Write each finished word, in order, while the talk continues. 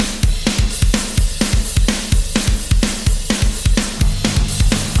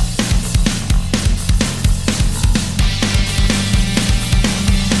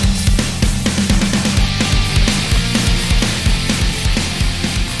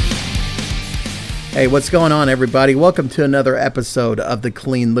Hey, what's going on, everybody? Welcome to another episode of the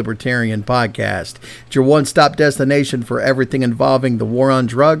Clean Libertarian Podcast. It's your one-stop destination for everything involving the war on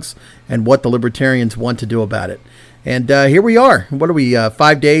drugs and what the libertarians want to do about it. And here we are. What are we,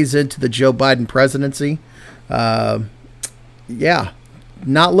 5 days into the Joe Biden presidency? Yeah,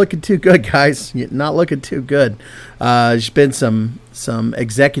 not looking too good, guys. Not looking too good. There's been some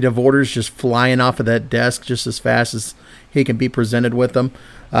executive orders just flying off of that desk just as fast as he can be presented with them.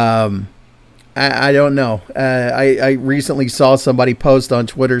 I don't know. I recently saw somebody post on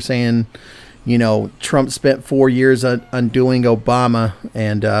Twitter saying, you know, Trump spent 4 years undoing Obama,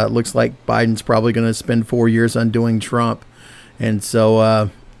 and it looks like Biden's probably going to spend 4 years undoing Trump. And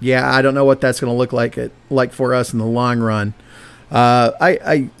so, yeah, I don't know what that's going to look like for us in the long run.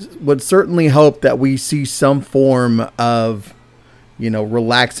 I would certainly hope that we see some form of, you know,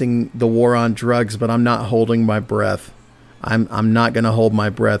 relaxing the war on drugs, but I'm not holding my breath. I'm not going to hold my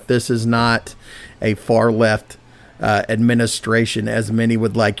breath. This is not a far left administration, as many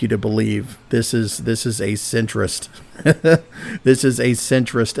would like you to believe. This is a centrist. This is a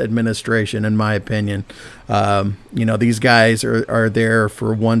centrist administration, in my opinion. You know, these guys are there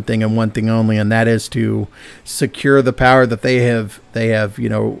for one thing and one thing only, and that is to secure the power that they have you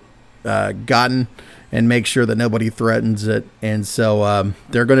know, gotten, and make sure that nobody threatens it. And so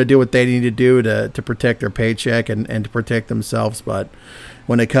they're going to do what they need to do to protect their paycheck and to protect themselves. But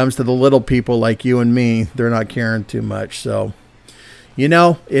when it comes to the little people like you and me, they're not caring too much. So, you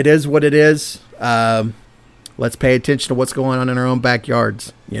know, it is what it is. Let's pay attention to what's going on in our own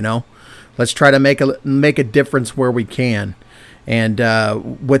backyards. You know, let's try to make a difference where we can. And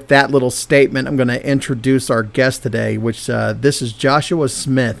with that little statement, I'm going to introduce our guest today, which this is Joshua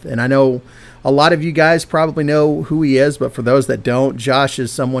Smith. And I know a lot of you guys probably know who he is, but for those that don't, Josh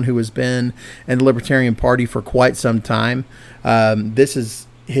is someone who has been in the Libertarian Party for quite some time.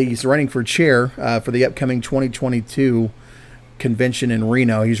 He's running for chair for the upcoming 2022 convention in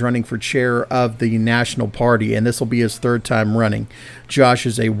Reno. He's running for chair of the National Party, and this will be his third time running. Josh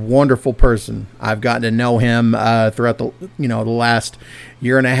is a wonderful person. I've gotten to know him throughout the last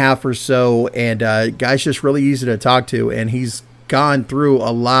year and a half or so, and guy's just really easy to talk to, and he's gone through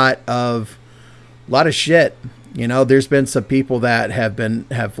a lot of shit. You know, there's been some people that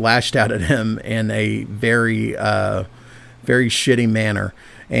have lashed out at him in a very very shitty manner.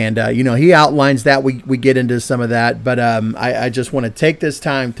 And, you know, he outlines that. We get into some of that. But I just want to take this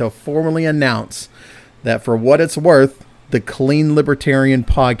time to formally announce that, for what it's worth, the Clean Libertarian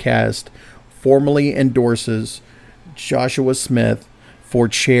Podcast formally endorses Joshua Smith for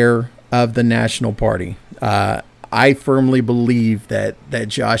chair of the National Party. I firmly believe that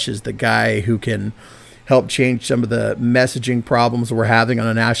Josh is the guy who can help change some of the messaging problems we're having on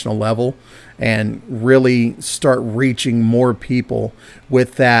a national level and really start reaching more people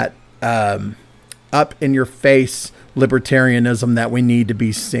with that up in your face libertarianism that we need to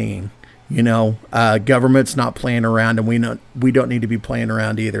be seeing. You know, government's not playing around, and we don't need to be playing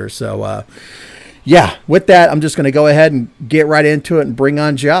around either. So, yeah, with that, I'm just going to go ahead and get right into it and bring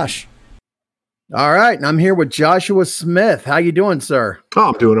on Josh. All right, and I'm here with Joshua Smith. How you doing, sir? Oh,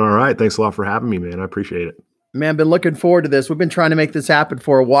 I'm doing all right. Thanks a lot for having me, man. I appreciate it. Man, been looking forward to this. We've been trying to make this happen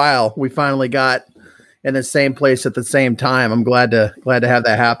for a while. We finally got in the same place at the same time. I'm glad to have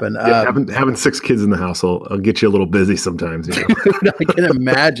that happen. Yeah, having 6 kids in the house, I'll get you a little busy sometimes. You know? I can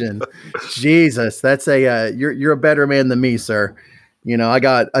imagine. Jesus, that's you're a better man than me, sir. You know, I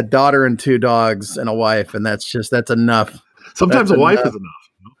got a daughter and 2 dogs and a wife, and that's enough. Sometimes that's a wife is enough.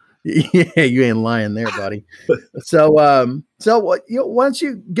 Yeah, you ain't lying there, buddy. So why don't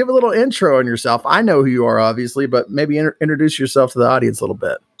you give a little intro on yourself? I know who you are, obviously, but maybe introduce yourself to the audience a little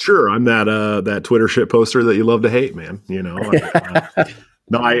bit. Sure, I'm that Twitter shit poster that you love to hate, man. You know,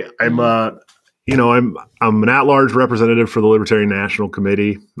 I'm an at-large representative for the Libertarian National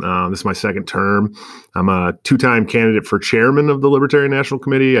Committee. This is my second term. I'm a 2-time candidate for chairman of the Libertarian National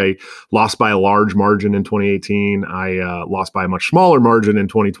Committee. I lost by a large margin in 2018. I lost by a much smaller margin in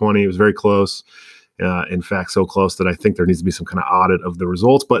 2020. It was very close. In fact, so close that I think there needs to be some kind of audit of the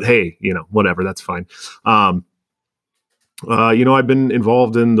results. But hey, you know, whatever, that's fine. You know, I've been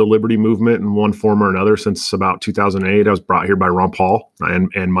involved in the liberty movement in one form or another since about 2008. I was brought here by Ron Paul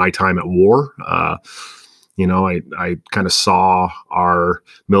and my time at war. You know, I kind of saw our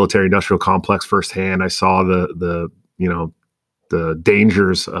military industrial complex firsthand. I saw the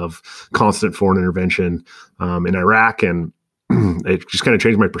dangers of constant foreign intervention in Iraq, and it just kind of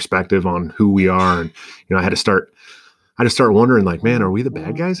changed my perspective on who we are. And, you know, I had to start wondering, like, man, are we the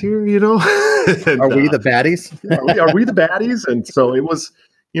bad guys here? You know, and, are we the baddies? are we the baddies? And so it was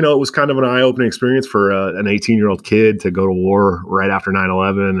it was kind of an eye-opening experience for an 18-year-old kid to go to war right after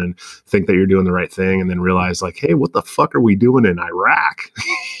 9/11 and think that you're doing the right thing, and then realize like, hey, what the fuck are we doing in Iraq?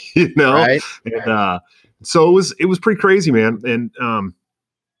 Right. And so it was pretty crazy, man. And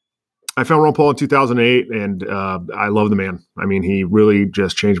I found Ron Paul in 2008, and I love the man. I mean, he really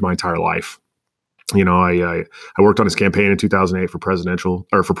just changed my entire life. I worked on his campaign in 2008 for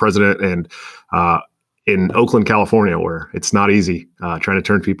president, and in Oakland, California, where it's not easy trying to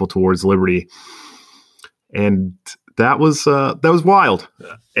turn people towards liberty, and that was wild.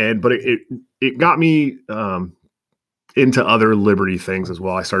 But it got me into other liberty things as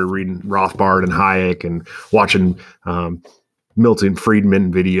well. I started reading Rothbard and Hayek and watching Milton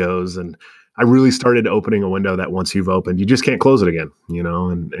Friedman videos, and I really started opening a window that once you've opened, you just can't close it again,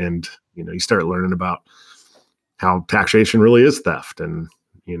 and you start learning about how taxation really is theft, and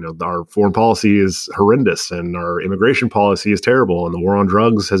our foreign policy is horrendous, and our immigration policy is terrible, and the war on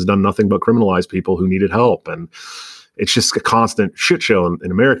drugs has done nothing but criminalize people who needed help, and it's just a constant shit show in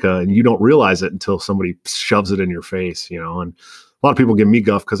America, and you don't realize it until somebody shoves it in your face, and a lot of people give me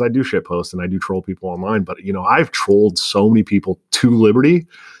guff because I do shit post and I do troll people online, but I've trolled so many people to liberty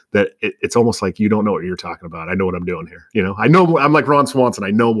that it's almost like you don't know what you're talking about. I know what I'm doing here. I know I'm like Ron Swanson.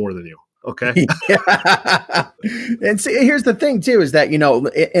 I know more than you. Okay. Yeah. And see, here's the thing too, is that,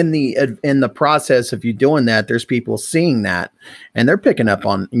 in the process of you doing that, there's people seeing that and they're picking up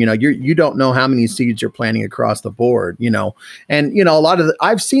on, you don't know how many seeds you're planting across the board, and, a lot of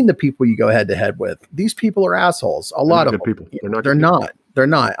I've seen the people you go head to head with. These people are assholes. A lot of them. People. They're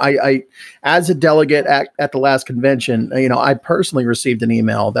not. I as a delegate at the last convention, I personally received an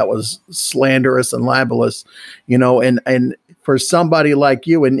email that was slanderous and libelous, and for somebody like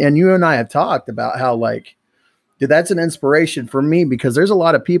you, and you and I have talked about how, like, dude, that's an inspiration for me, because there's a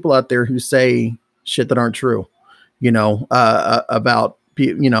lot of people out there who say shit that aren't true, about,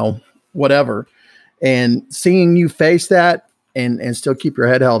 whatever, and seeing you face that and still keep your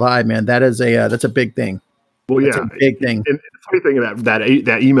head held high, man, that's a big thing. Well, that's a big thing. And the funny thing,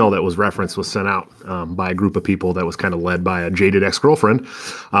 that email that was referenced was sent out by a group of people that was kind of led by a jaded ex-girlfriend,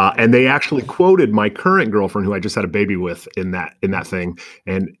 and they actually quoted my current girlfriend, who I just had a baby with, in that thing,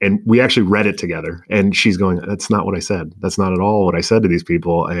 and we actually read it together. And she's going, "That's not what I said. That's not at all what I said to these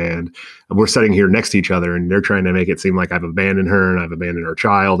people." And we're sitting here next to each other, and they're trying to make it seem like I've abandoned her and I've abandoned her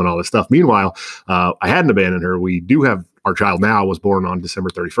child and all this stuff. Meanwhile, I hadn't abandoned her. We do have. Our child now was born on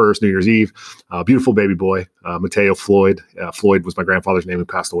December 31st, New Year's Eve. Beautiful baby boy, Mateo Floyd. Floyd was my grandfather's name, who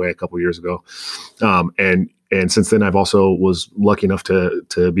passed away a couple of years ago. And since then, I've also was lucky enough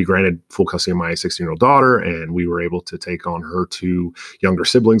to be granted full custody of my 16-year-old daughter, and we were able to take on her two younger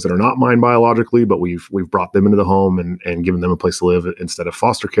siblings that are not mine biologically, but we've brought them into the home and given them a place to live instead of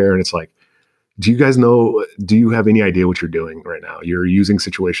foster care. And it's like, do you guys know? Do you have any idea what you're doing right now? You're using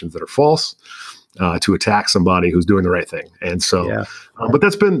situations that are false to attack somebody who's doing the right thing. And so, yeah. But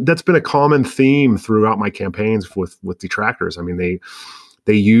that's been a common theme throughout my campaigns with detractors. I mean,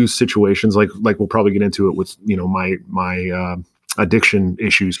 they use situations like we'll probably get into it with, my addiction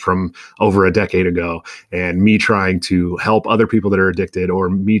issues from over a decade ago, and me trying to help other people that are addicted, or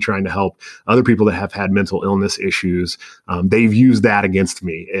me trying to help other people that have had mental illness issues. They've used that against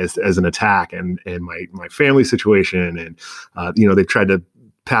me as an attack, and my family situation. And, they've tried to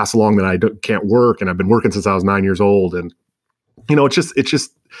pass along that I can't work, and I've been working since I was 9 years old. And,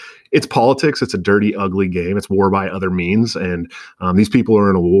 it's politics. It's a dirty, ugly game. It's war by other means. And these people are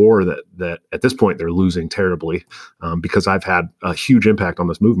in a war that at this point they're losing terribly, because I've had a huge impact on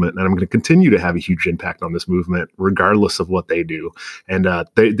this movement, and I'm going to continue to have a huge impact on this movement regardless of what they do. And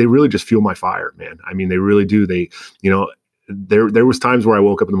they really just fuel my fire, man. I mean, they really do. They, there was times where I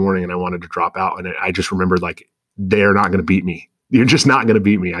woke up in the morning and I wanted to drop out, and I just remembered, like, they're not going to beat me. You're just not going to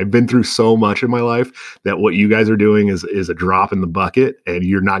beat me. I've been through so much in my life that what you guys are doing is a drop in the bucket, and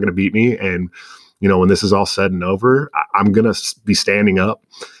you're not going to beat me. And, when this is all said and over, I'm going to be standing up,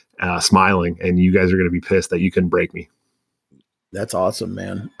 smiling, and you guys are going to be pissed that you couldn't break me. That's awesome,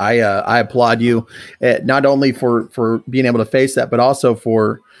 man. I applaud you, not only for being able to face that, but also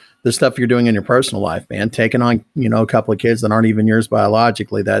for the stuff you're doing in your personal life, man. Taking on, a couple of kids that aren't even yours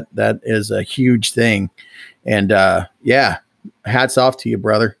biologically, that is a huge thing. And hats off to you,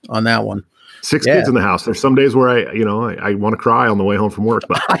 brother, on that one. 6 kids in the house. There's some days where I want to cry on the way home from work,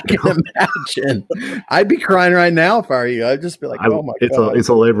 but I can imagine. I'd be crying right now if I were you. I'd just be like, oh my God. It's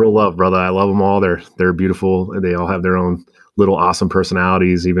a labor of love, brother. I love them all. They're beautiful, and they all have their own little awesome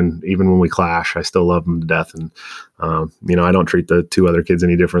personalities. Even when we clash, I still love them to death. And, I don't treat the two other kids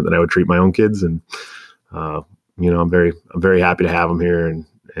any different than I would treat my own kids. And, I'm very happy to have them here,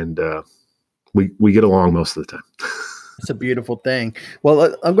 and we get along most of the time. It's a beautiful thing.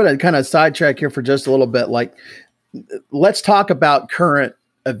 Well, I'm going to kind of sidetrack here for just a little bit. Like, let's talk about current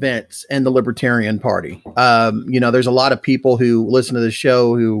events in the Libertarian Party. There's a lot of people who listen to the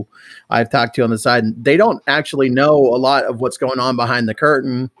show who I've talked to on the side, and they don't actually know a lot of what's going on behind the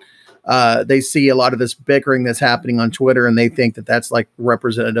curtain. They see a lot of this bickering that's happening on Twitter, and they think that that's like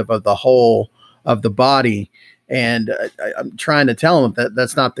representative of the whole of the body. And I'm trying to tell them that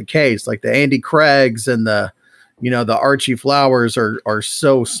that's not the case. Like the Andy Craigs and the Archie Flowers are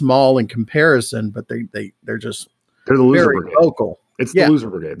so small in comparison, but they're just they're the loser very brigade. vocal. It's the loser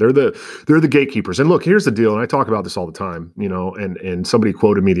brigade. They're the gatekeepers. And look, here's the deal. And I talk about this all the time, and somebody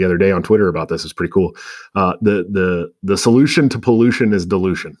quoted me the other day on Twitter about this. It's pretty cool. The solution to pollution is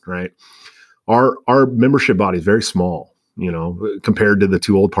dilution, right? Our membership body is very small, compared to the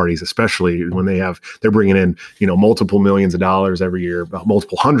two old parties, especially when they're bringing in, multiple millions of dollars every year,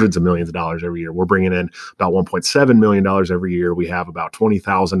 multiple hundreds of millions of dollars every year. We're bringing in about $1.7 million every year. We have about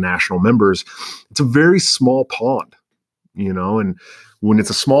 20,000 national members. It's a very small pond. And when it's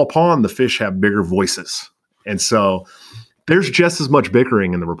a small pond, the fish have bigger voices. And so there's just as much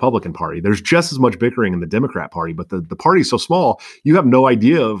bickering in the Republican Party. There's just as much bickering in the Democrat Party, but the party is so small, you have no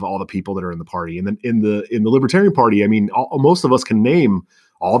idea of all the people that are in the party. And then in the Libertarian Party, I mean, most of us can name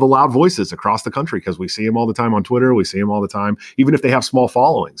all the loud voices across the country because we see them all the time on Twitter. We see them all the time, even if they have small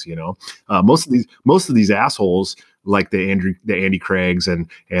followings. Most of these assholes, like the Andy Craigs and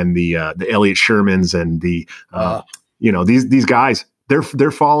the Elliot Shermans and these guys,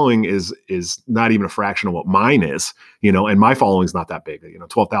 their following is not even a fraction of what mine is, and my following is not that big.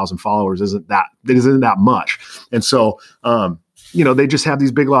 12,000 followers isn't that much. And so, they just have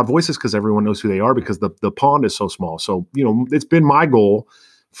these big loud voices because everyone knows who they are because the pond is so small. So, it's been my goal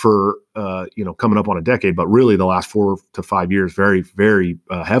for, coming up on a decade, but really the last 4 to 5 years, very, very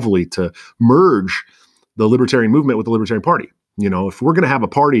heavily to merge the libertarian movement with the Libertarian Party. If we're going to have a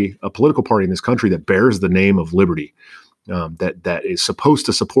political party in this country that bears the name of liberty, that is supposed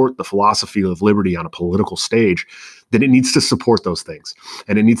to support the philosophy of liberty on a political stage, then it needs to support those things.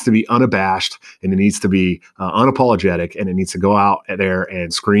 And it needs to be unabashed, and it needs to be unapologetic, and it needs to go out there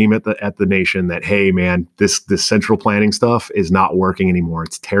and scream at the nation that, hey, man, this central planning stuff is not working anymore.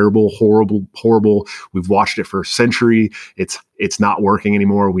 It's terrible, horrible. We've watched it for a century. It's not working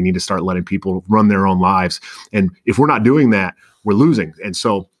anymore. We need to start letting people run their own lives. And if we're not doing that, we're losing. And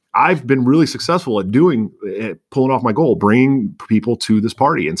so I've been really successful at pulling off my goal, bringing people to this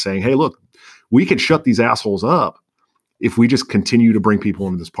party and saying, hey, look, we can shut these assholes up if we just continue to bring people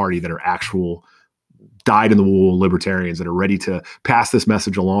into this party that are actual dyed-in-the-wool libertarians that are ready to pass this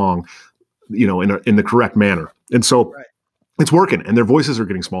message along, in the correct manner. And so It's working, and their voices are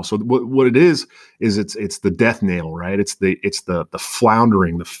getting small. So what it is it's the death nail, right? It's the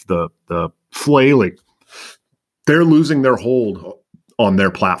floundering, the flailing. They're losing their hold on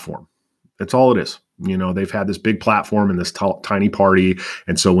their platform. That's all it is. They've had this big platform in this tiny party.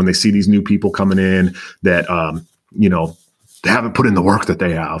 And so when they see these new people coming in that, they haven't put in the work that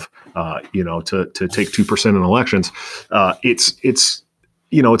they have, to take 2% in elections, it's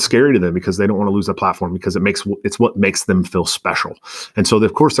scary to them because they don't want to lose their platform because it's what makes them feel special. And so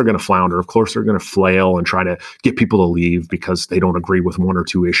of course they're going to flounder. Of course they're going to flail and try to get people to leave because they don't agree with one or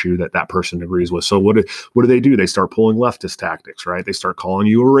two issue that person agrees with. So what do they do? They start pulling leftist tactics, right? They start calling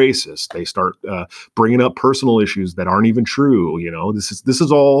you a racist. They start bringing up personal issues that aren't even true. This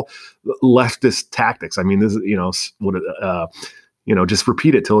is all leftist tactics. I mean, this is, just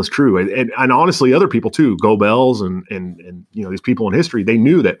repeat it till it's true. And honestly, other people too, Goebbels and these people in history, they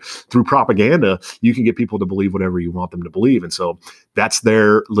knew that through propaganda, you can get people to believe whatever you want them to believe. And so that's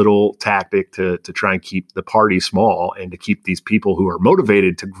their little tactic to try and keep the party small and to keep these people who are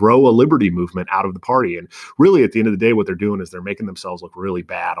motivated to grow a liberty movement out of the party. And really at the end of the day, what they're doing is they're making themselves look really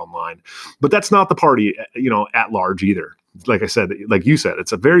bad online. But that's not the party, at large either. Like I said, like you said,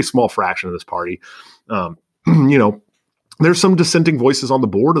 it's a very small fraction of this party. There's some dissenting voices on the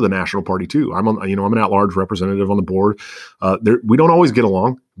board of the National Party too. I'm an at-large representative on the board. We don't always get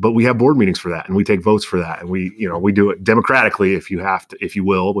along, but we have board meetings for that, and we take votes for that, and we do it democratically if you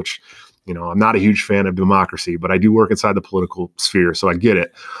will. Which, I'm not a huge fan of democracy, but I do work inside the political sphere, so I get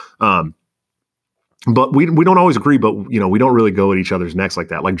it. But we don't always agree, but we don't really go at each other's necks like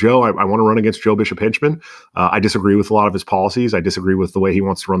that. Like Joe, I want to run against Joe Bishop Henchman. I disagree with a lot of his policies. I disagree with the way he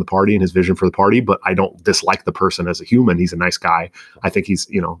wants to run the party and his vision for the party, but I don't dislike the person as a human. He's a nice guy. I think he's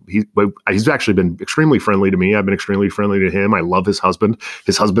actually been extremely friendly to me. I've been extremely friendly to him. I love his husband.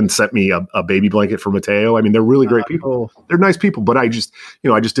 His husband sent me a baby blanket for Mateo. I mean, they're really great people. They're nice people, but I just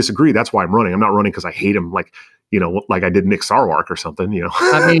disagree. That's why I'm running. I'm not running because I hate him. Like, like I did Nick Sarwark or something,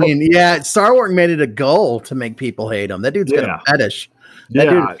 I mean, yeah, Sarwark made it a goal to make people hate him. That dude's got a fetish. That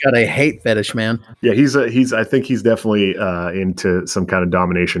dude's got a hate fetish, man. Yeah, I think he's definitely into some kind of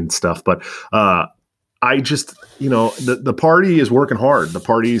domination stuff. But I just, the party is working hard. The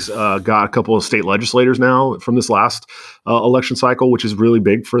party's got a couple of state legislators now from this last election cycle, which is really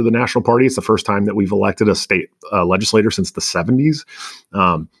big for the national party. It's the first time that we've elected a state legislator since the 70s.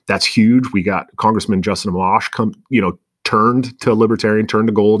 That's huge. We got Congressman Justin Amash turned to libertarian, turned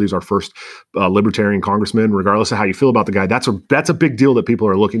to gold. He's our first libertarian congressman. Regardless of how you feel about the guy, that's a big deal that people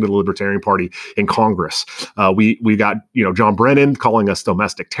are looking to the Libertarian Party in Congress. We got John Brennan calling us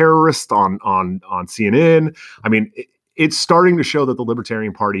domestic terrorists on CNN. I mean, it's starting to show that the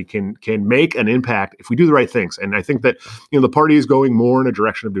Libertarian Party can make an impact if we do the right things. And I think that the party is going more in a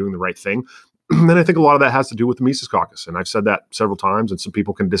direction of doing the right thing. And I think a lot of that has to do with the Mises Caucus. And I've said that several times, and some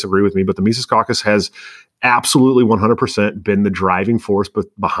people can disagree with me, but the Mises Caucus has absolutely 100% been the driving force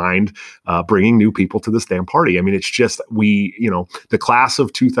behind bringing new people to this damn party. I mean, it's just the class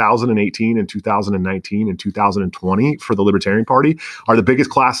of 2018 and 2019 and 2020 for the Libertarian Party are the biggest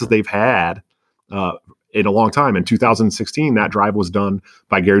classes they've had in a long time. In 2016, that drive was done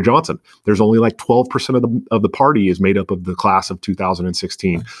by Gary Johnson. There's only like 12% of the party is made up of the class of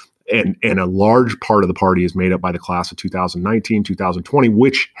 2016. And a large part of the party is made up by the class of 2019, 2020,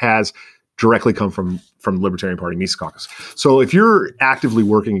 which has directly come from the Libertarian Party Mises Caucus. So if you're actively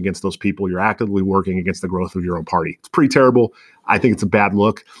working against those people, you're actively working against the growth of your own party. It's pretty terrible. I think it's a bad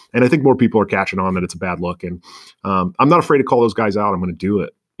look. And I think more people are catching on that it's a bad look. And I'm not afraid to call those guys out. I'm going to do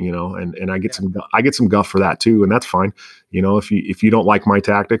it. And I get some guff for that too, and that's fine. If you don't like my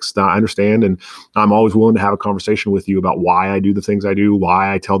tactics, I understand, and I'm always willing to have a conversation with you about why I do the things I do,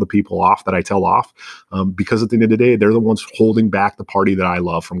 why I tell the people off that I tell off, because at the end of the day, they're the ones holding back the party that I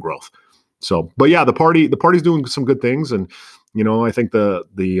love from growth. So, but yeah, the party's doing some good things, and I think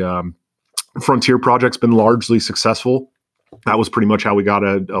the Frontier Project's been largely successful. That was pretty much how we got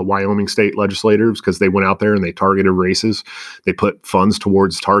a Wyoming state legislator, because they went out there and they targeted races. They put funds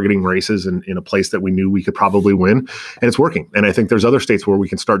towards targeting races in a place that we knew we could probably win, and it's working. And I think there's other states where we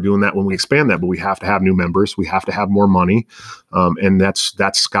can start doing that when we expand that, but we have to have new members. We have to have more money. And that's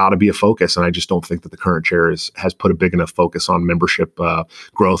got to be a focus. And I just don't think that the current chair has put a big enough focus on membership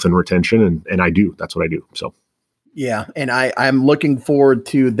growth and retention. And I do. That's what I do. So. Yeah. And I'm looking forward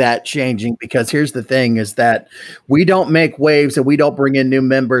to that changing, because here's the thing is that we don't make waves and we don't bring in new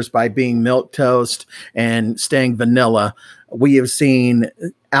members by being milquetoast and staying vanilla. We have seen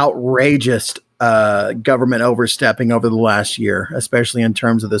outrageous government overstepping over the last year, especially in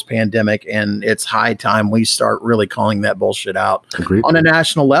terms of this pandemic. And it's high time we start really calling that bullshit out. Agreed. On a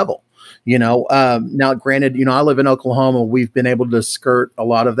national level. Now, granted, I live in Oklahoma. We've been able to skirt a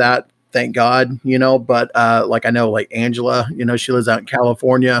lot of that. Thank God, but like I know, like Angela, she lives out in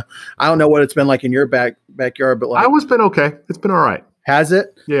California. I don't know what it's been like in your backyard, but like, it's been okay. It's been all right. Has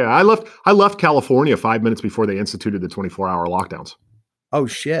it? Yeah. I left California 5 minutes before they instituted the 24-hour lockdowns. Oh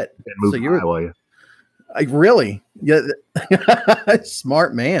shit. And moved to Iowa. Like, really? Yeah.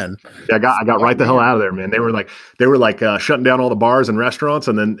 Smart man. Yeah, I got right the hell out of there, man. They were like shutting down all the bars and restaurants,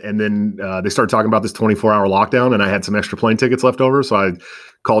 and then they started talking about this 24-hour lockdown, and I had some extra plane tickets left over, so I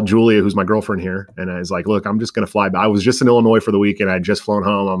called Julia, who's my girlfriend here, and I was like, look, I'm just going to fly back. I was just in Illinois for the weekend. I had just flown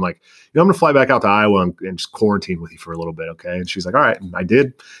home. I'm like, I'm going to fly back out to Iowa and just quarantine with you for a little bit, okay? And she's like, all right. And I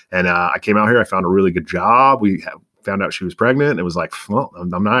did. And I came out here. I found a really good job. We found out she was pregnant. And it was like, well,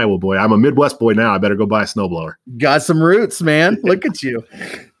 I'm an Iowa boy. I'm a Midwest boy now. I better go buy a snowblower. Got some roots, man. Look at you.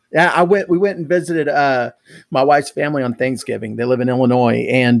 Yeah, we went and visited my wife's family on Thanksgiving. They live in Illinois.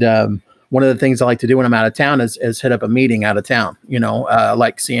 And one of the things I like to do when I'm out of town is hit up a meeting out of town,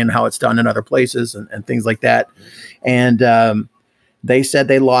 like seeing how it's done in other places and things like that. And they said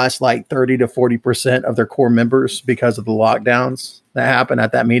they lost like 30 to 40% of their core members because of the lockdowns that happened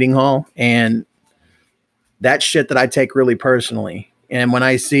at that meeting hall. And that's shit that I take really personally. And when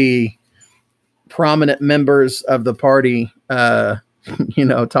I see prominent members of the party,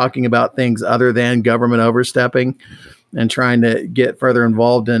 talking about things other than government overstepping and trying to get further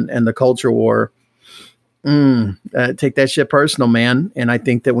involved in the culture war, take that shit personal, man. And I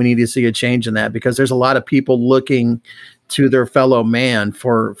think that we need to see a change in that, because there's a lot of people looking to their fellow man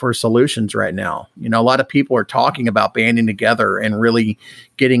for solutions right now. A lot of people are talking about banding together and really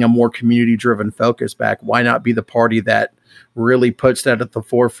getting a more community driven focus back. Why not be the party that really puts that at the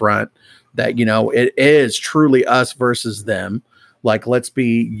forefront, that, it is truly us versus them. Like, let's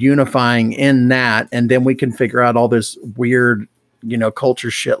be unifying in that. And then we can figure out all this weird, culture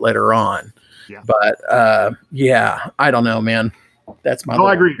shit later on. Yeah. But I don't know, man. That's my.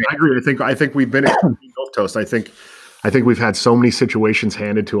 I agree. I think we've been in both milquetoast. I think we've had so many situations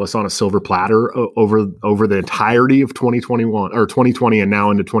handed to us on a silver platter over the entirety of 2021 or 2020 and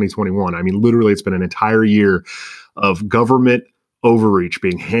now into 2021. I mean, literally, it's been an entire year of government overreach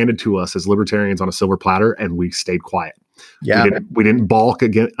being handed to us as libertarians on a silver platter, and we stayed quiet. Yeah, we didn't balk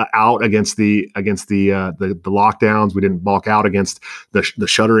out against the lockdowns. We didn't balk out against the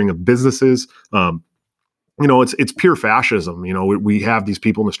shuttering of businesses. It's pure fascism. We have these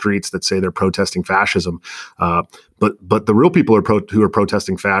people in the streets that say they're protesting fascism, but the real people who are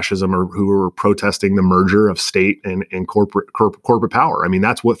protesting fascism or who are protesting the merger of state and corporate power. I mean,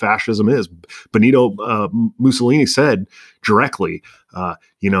 that's what fascism is. Benito Mussolini said directly,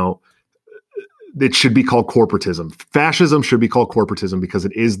 it should be called corporatism. Fascism should be called corporatism because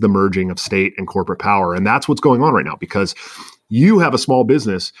it is the merging of state and corporate power. And that's what's going on right now, because you have a small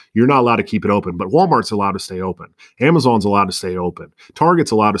business, you're not allowed to keep it open, but Walmart's allowed to stay open. Amazon's allowed to stay open.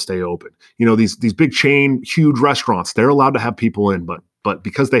 Target's allowed to stay open. These big chain, huge restaurants, they're allowed to have people in, but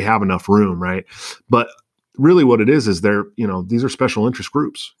because they have enough room, right? But really what it is these are special interest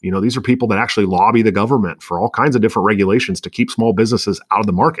groups. These are people that actually lobby the government for all kinds of different regulations to keep small businesses out of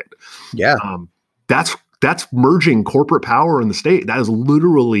the market. Yeah. That's merging corporate power in the state. That is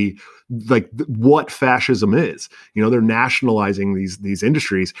literally like what fascism is. They're nationalizing these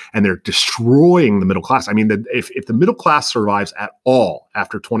industries and they're destroying the middle class. I mean, if the middle class survives at all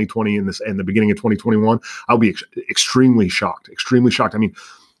after 2020 and the beginning of 2021, I'll be extremely shocked. Extremely shocked. I mean,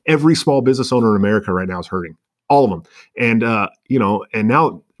 every small business owner in America right now is hurting, all of them. And and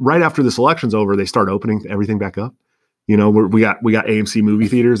now right after this election's over, they start opening everything back up. We got AMC movie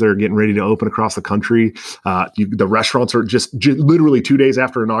theaters that are getting ready to open across the country. The restaurants are just literally 2 days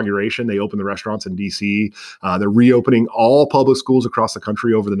after inauguration, they open the restaurants in DC. They're reopening all public schools across the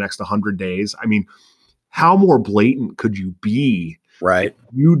country over the next 100 days. I mean, how more blatant could you be? Right.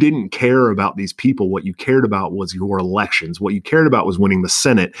 You didn't care about these people. What you cared about was your elections. What you cared about was winning the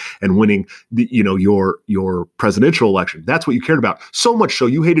Senate and winning your presidential election. That's what you cared about. So much so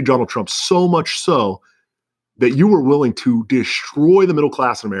you hated Donald Trump so much so that you were willing to destroy the middle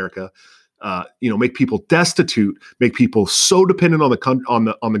class in America, make people destitute, make people so dependent on the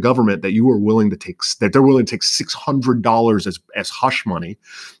government that they're willing to take $600 as hush money,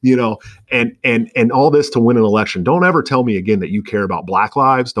 and all this to win an election. Don't ever tell me again that you care about Black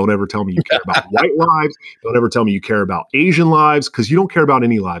lives. Don't ever tell me you care about white lives. Don't ever tell me you care about Asian lives, because you don't care about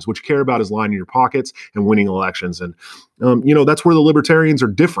any lives. What you care about is lining your pockets and winning elections. And that's where the libertarians are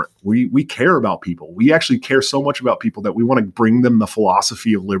different. We care about people. We actually care so much about people that we want to bring them the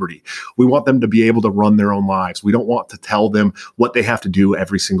philosophy of liberty. We want them to be able to run their own lives. We don't want to tell them what they have to do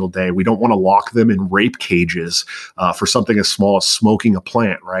every single day. We don't want to lock them in rape cages for something as small as smoking a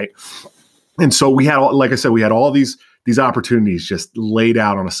plant, right? And so we had, like I said, we had all these opportunities just laid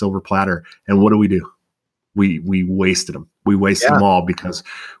out on a silver platter. And what do? We wasted them. We wasted them all because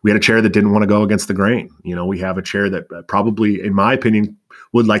we had a chair that didn't want to go against the grain. We have a chair that probably, in my opinion,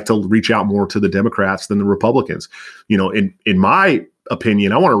 would like to reach out more to the Democrats than the Republicans. In my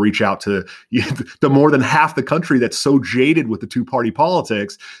opinion, I want to reach out to the more than half the country that's so jaded with the two-party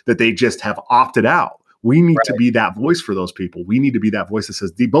politics that they just have opted out. We need to be that voice for those people. We need to be that voice that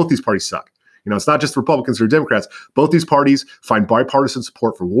says both these parties suck. It's not just Republicans or Democrats. Both these parties find bipartisan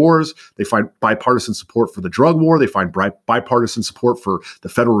support for wars. They find bipartisan support for the drug war. They find bipartisan support for the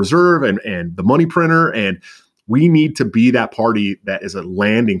Federal Reserve and the money printer. And we need to be that party that is a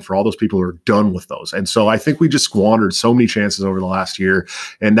landing for all those people who are done with those. And so I think we just squandered so many chances over the last year.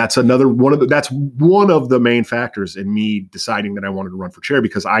 And that's one of the main factors in me deciding that I wanted to run for chair,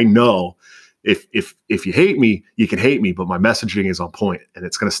 because I know if you hate me, you can hate me, but my messaging is on point, and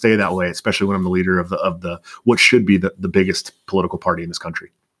it's going to stay that way, especially when I'm the leader of the what should be the biggest political party in this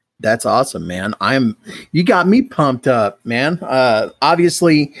country. That's awesome, man. You got me pumped up, man.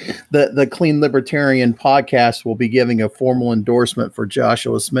 Obviously the Clean Libertarian podcast will be giving a formal endorsement for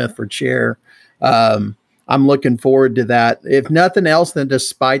Joshua Smith for chair. I'm looking forward to that. If nothing else, then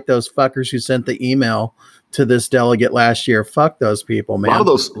despite those fuckers who sent the email to this delegate last year, fuck those people, man. A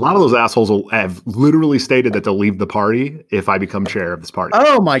lot of those assholes will have literally stated that they'll leave the party if I become chair of this party.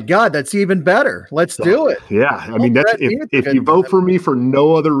 Oh my God, that's even better. Let's do it. Yeah, I mean, that's if you vote for me for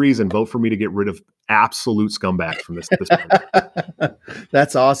no other reason, vote for me to get rid of absolute scumbags from this party.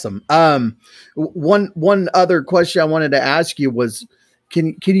 That's awesome. One other question I wanted to ask you was,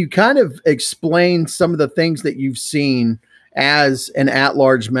 can you kind of explain some of the things that you've seen as an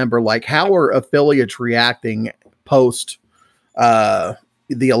at-large member? Like, how are affiliates reacting post the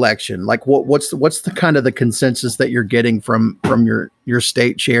election? Like, what's the kind of the consensus that you're getting from your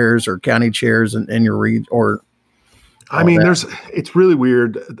state chairs or county chairs and your region? Or I mean, it's really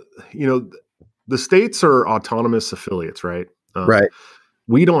weird. the states are autonomous affiliates, right? Right.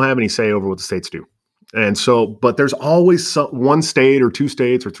 We don't have any say over what the states do. And so, but there's always one state or two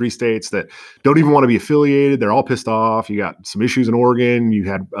states or three states that don't even want to be affiliated. They're all pissed off. You got some issues in Oregon. You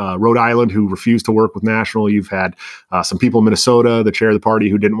had Rhode Island who refused to work with National. You've had some people in Minnesota, the chair of the party,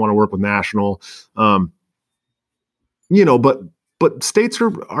 who didn't want to work with National. But states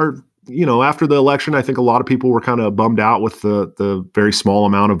are after the election, I think a lot of people were kind of bummed out with the very small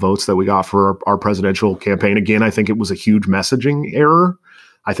amount of votes that we got for our presidential campaign. Again, I think it was a huge messaging error.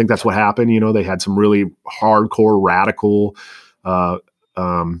 I think that's what happened. They had some really hardcore, radical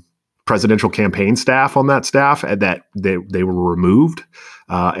presidential campaign staff on that staff, and that they were removed.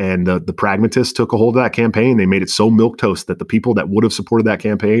 And the pragmatists took a hold of that campaign. They made it so milquetoast that the people that would have supported that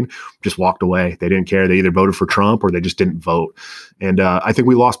campaign just walked away. They didn't care. They either voted for Trump or they just didn't vote. And I think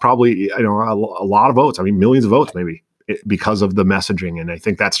we lost probably a lot of votes. I mean, millions of votes maybe, because of the messaging. And I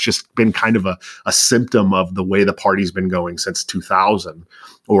think that's just been kind of a symptom of the way the party's been going since 2000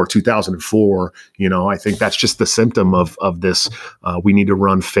 or 2004. I think that's just the symptom of this. We need to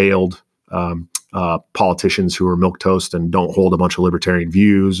run failed politicians who are milquetoast and don't hold a bunch of libertarian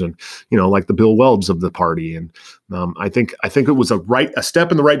views, and like the Bill Welds of the party. And I think it was a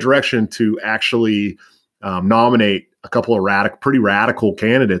step in the right direction to actually nominate a couple of pretty radical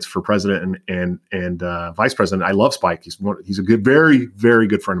candidates for president and vice president. I love Spike. He's a good, very, very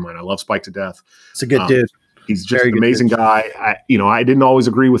good friend of mine. I love Spike to death. It's a good dude. He's just an amazing guy. I didn't always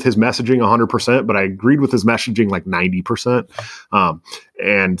agree with his messaging 100%, but I agreed with his messaging like 90%.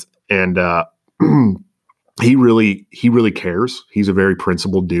 He really cares. He's a very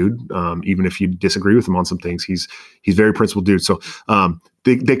principled dude. Even if you disagree with him on some things, he's a very principled dude. So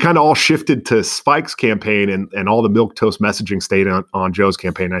they kind of all shifted to Spike's campaign, and all the milquetoast messaging stayed on Joe's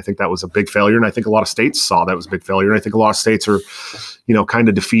campaign. I think that was a big failure. And I think a lot of states saw that was a big failure. And I think a lot of states are, kind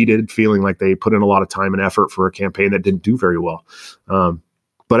of defeated, feeling like they put in a lot of time and effort for a campaign that didn't do very well.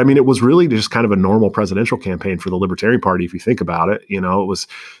 But I mean, it was really just kind of a normal presidential campaign for the Libertarian Party, if you think about it. It was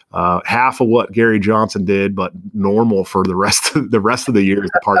half of what Gary Johnson did, but normal for the rest of the years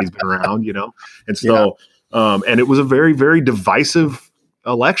the party's been around. And so, and it was a very, very divisive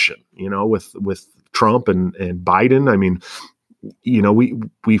election. With Trump and Biden. I mean,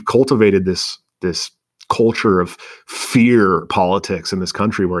 we've cultivated this culture of fear politics in this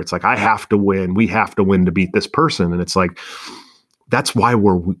country, where it's like, I have to win. We have to win to beat this person, and it's like, that's why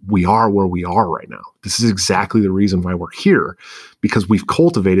we are where we are right now. This is exactly the reason why we're here, because we've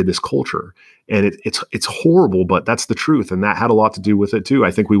cultivated this culture, and it's horrible, but that's the truth. And that had a lot to do with it too.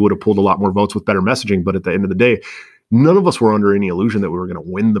 I think we would have pulled a lot more votes with better messaging, but at the end of the day, none of us were under any illusion that we were going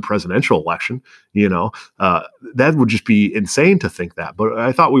to win the presidential election. That would just be insane to think that, but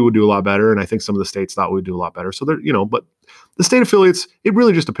I thought we would do a lot better. And I think some of the states thought we'd do a lot better. So but the state affiliates, it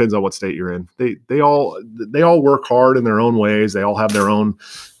really just depends on what state you're in. They all work hard in their own ways. They all have their own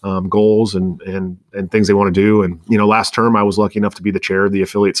goals and things they want to do. And, last term I was lucky enough to be the chair of the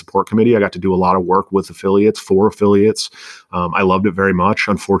affiliate support committee. I got to do a lot of work with affiliates, for affiliates. I loved it very much.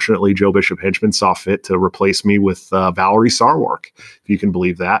 Unfortunately, Joe Bishop Henchman saw fit to replace me with Valerie Sarwark, if you can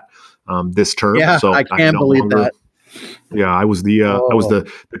believe that, this term. Yeah, so I can believe that. Yeah, I was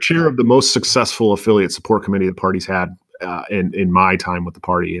the chair of the most successful affiliate support committee the party's had in my time with the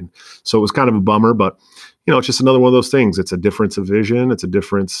party. And so it was kind of a bummer, but it's just another one of those things. It's a difference of vision. It's a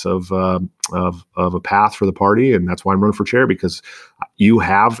difference of a path for the party. And that's why I'm running for chair, because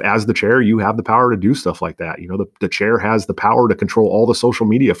as the chair, you have the power to do stuff like that. The chair has the power to control all the social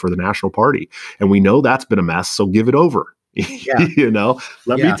media for the national party. And we know that's been a mess. So give it over. Yeah.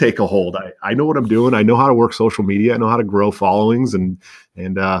 Let me take a hold. I know what I'm doing. I know how to work social media. I know how to grow followings, and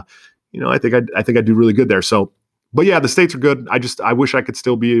I think I do really good there. So, but yeah, the states are good. I wish I could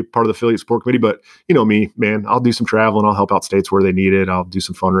still be a part of the affiliate support committee, but me, man, I'll do some traveling. I'll help out states where they need it. I'll do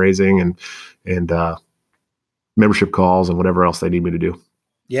some fundraising and membership calls and whatever else they need me to do.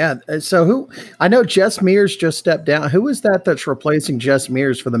 Yeah. So I know Jess Mears just stepped down. Who is that's replacing Jess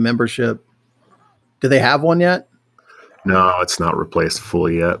Mears for the membership? Do they have one yet? No, it's not replaced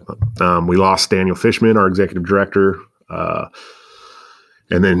fully yet. We lost Daniel Fishman, our executive director, and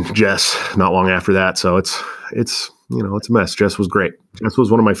then Jess not long after that. So it's a mess. Jess was great. Jess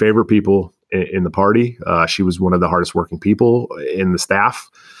was one of my favorite people in the party. She was one of the hardest working people in the staff.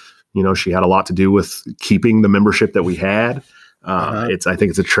 She had a lot to do with keeping the membership that we had. I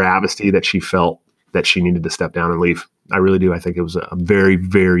think it's a travesty that she felt that she needed to step down and leave. I really do. I think it was a very,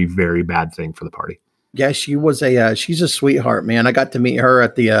 very, very bad thing for the party. Yeah, she was she's a sweetheart, man. I got to meet her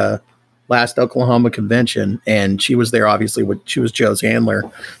at the last Oklahoma convention, and she was there. Obviously, she was Joe's handler,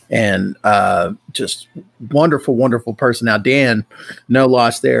 and just wonderful, wonderful person. Now, Dan, no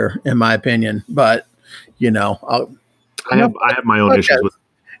loss there in my opinion, but I have my own issues with.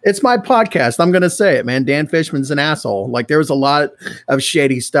 It's my podcast. I'm going to say it, man. Dan Fishman's an asshole. Like, there was a lot of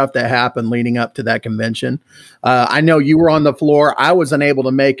shady stuff that happened leading up to that convention. I know you were on the floor. I was unable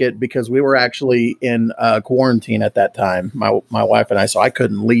to make it because we were actually in quarantine at that time, my wife and I, so I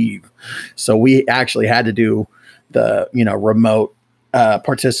couldn't leave. So we actually had to do the, remote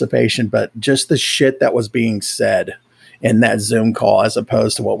participation, but just the shit that was being said in that Zoom call as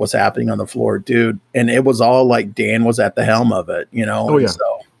opposed to what was happening on the floor, dude. And it was all like Dan was at the helm of it, Oh,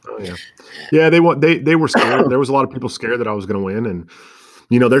 yeah. Yeah, they were scared. There was a lot of people scared that I was going to win, and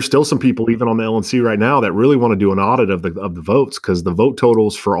there's still some people even on the LNC right now that really want to do an audit of the votes, because the vote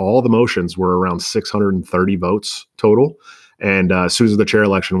totals for all the motions were around 630 votes total, and as soon as the chair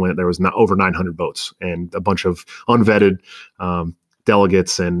election went, there was not over 900 votes and a bunch of unvetted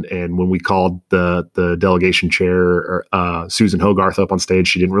delegates. And when we called the delegation chair, Susan Hogarth, up on stage,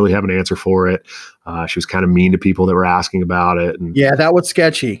 she didn't really have an answer for it. She was kind of mean to people that were asking about it. And yeah, that was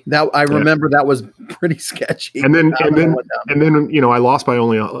sketchy. I remember that was pretty sketchy. And then I lost by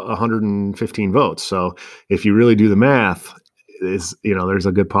only 115 votes. So if you really do the math, there's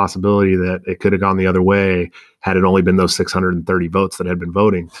a good possibility that it could have gone the other way had it only been those 630 votes that had been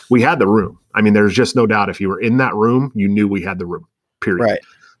voting. We had the room. I mean, there's just no doubt if you were in that room, you knew we had the room. Period.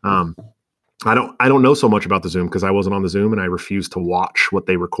 Right. I don't know so much about the Zoom because I wasn't on the Zoom, and I refused to watch what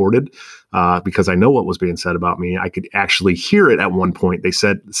they recorded because I know what was being said about me. I could actually hear it at one point. They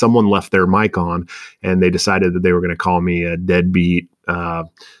said someone left their mic on, and they decided that they were going to call me a deadbeat,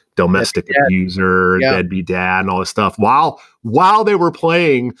 domestic abuser, deadbeat dad, and all this stuff while they were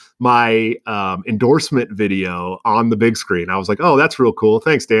playing my endorsement video on the big screen. I was like, oh, that's real cool.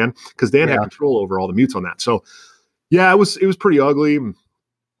 Thanks, Dan, because Dan had control over all the mutes on that. So yeah, it was pretty ugly.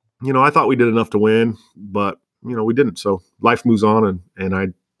 I thought we did enough to win, but we didn't. So life moves on, and I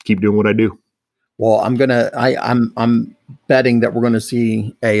keep doing what I do. Well, I'm betting that we're gonna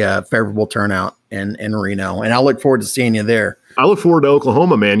see a favorable turnout in Reno, and I look forward to seeing you there. I look forward to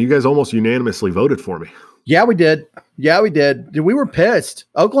Oklahoma, man. You guys almost unanimously voted for me. Yeah, we did. We were pissed.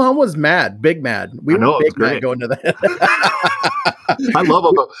 Oklahoma was mad, big mad. We were big mad going to that. I love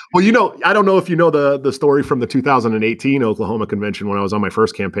Oklahoma. Well, I don't know if you know the story from the 2018 Oklahoma convention when I was on my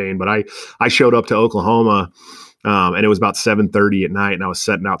first campaign, but I showed up to Oklahoma and it was about 7:30 at night, and I was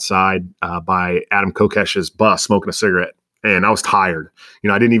sitting outside by Adam Kokesh's bus smoking a cigarette, and I was tired.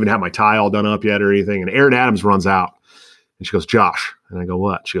 I didn't even have my tie all done up yet or anything, and Erin Adams runs out, and she goes, "Josh," and I go,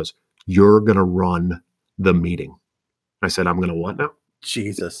 "What?" She goes, "You're going to run the meeting." I said, "I'm going to what now?"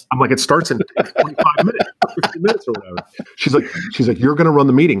 Jesus. I'm like, "It starts in 25 minutes, 15 minutes or whatever." She's like, "You're going to run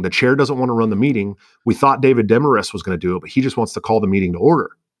the meeting. The chair doesn't want to run the meeting. We thought David Demarest was going to do it, but he just wants to call the meeting to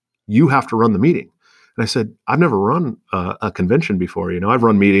order. You have to run the meeting." And I said, "I've never run a convention before. I've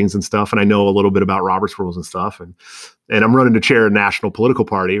run meetings and stuff, and I know a little bit about Robert's rules and stuff. And I'm running to chair a national political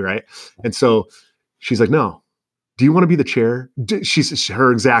party, right?" And so she's like, "No. Do you want to be the chair?"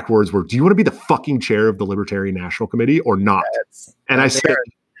 Her exact words were, "Do you want to be the fucking chair of the Libertarian National Committee or not?" And I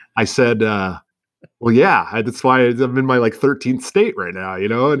said, "Well, yeah, that's why I'm in my 13th state right now,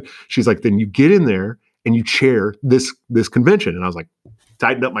 And she's like, "Then you get in there and you chair this convention." And I was like,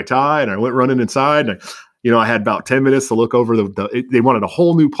 tightened up my tie, and I went running inside, and I had about 10 minutes to look over they wanted a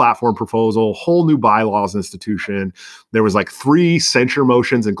whole new platform proposal, whole new bylaws institution. There was 3 censure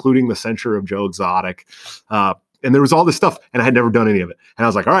motions, including the censure of Joe Exotic. And there was all this stuff, and I had never done any of it. And I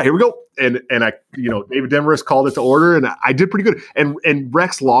was like, all right, here we go. And I, David Demarest called it to order, and I did pretty good. And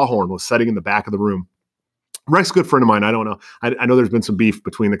Rex Lawhorn was sitting in the back of the room. Rex is a good friend of mine. I don't know. I know there's been some beef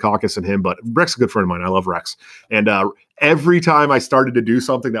between the caucus and him, but Rex is a good friend of mine. I love Rex. And every time I started to do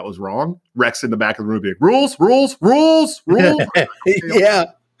something that was wrong, Rex in the back of the room would be like, rules. Yeah.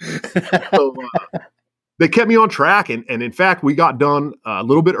 So they kept me on track. And in fact, we got done a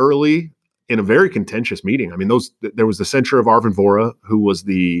little bit early in a very contentious meeting. I mean, there was the censure of Arvin Vohra, who was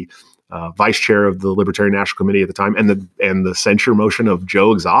the vice chair of the Libertarian National Committee at the time, and the censure motion of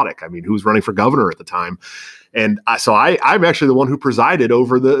Joe Exotic. I mean, who was running for governor at the time. And I'm actually the one who presided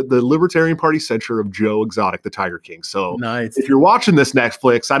over the Libertarian Party censure of Joe Exotic, the Tiger King. So nice. If you're watching this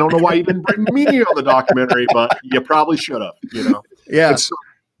Netflix, I don't know why you didn't bring me on the documentary, but you probably should have, Yeah.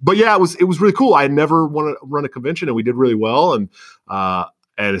 But yeah, it was really cool. I had never want to run a convention, and we did really well. And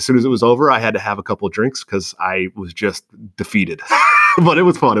as soon as it was over, I had to have a couple of drinks because I was just defeated. But it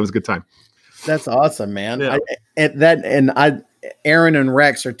was fun. It was a good time. That's awesome, man. Yeah. Aaron and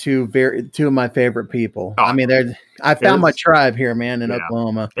Rex are two of my favorite people. Oh, I mean, I found my tribe here, man, in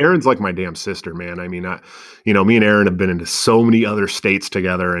Oklahoma. Erin's like my damn sister, man. I mean, me and Erin have been into so many other states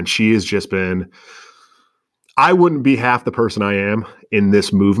together, and she has just been. I wouldn't be half the person I am in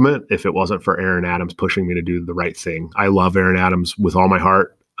this movement if it wasn't for Erin Adams pushing me to do the right thing. I love Erin Adams with all my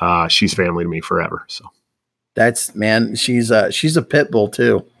heart. She's family to me forever. So that's, man, she's a pit bull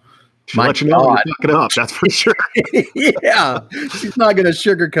too. She'll let you know when you're fucking up. That's for sure. Yeah, she's not going to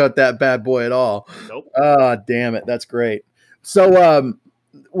sugarcoat that bad boy at all. Nope. Damn it, that's great. So,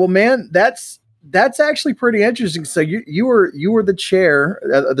 well, man, that's actually pretty interesting. So you were the chair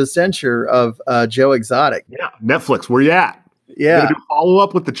of the censure of Joe Exotic. Yeah, Netflix. Where you at? Yeah. Do follow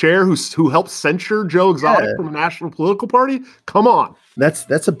up with the chair who helped censure Joe Exotic from a national political party? Come on.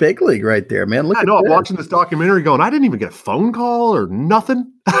 That's a big league right there, man. Look, I know. I'm watching this documentary going, I didn't even get a phone call or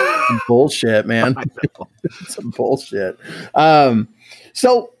nothing. Bullshit, man. Some bullshit.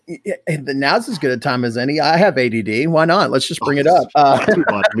 So now's as good a time as any. I have ADD. Why not? Let's just bring it up.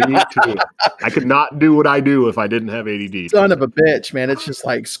 Me too. I could not do what I do if I didn't have ADD. Son of a bitch, man. It's just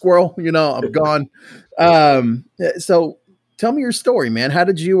like squirrel, I'm gone. So tell me your story, man. How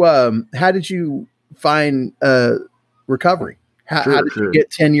did you find recovery? How did you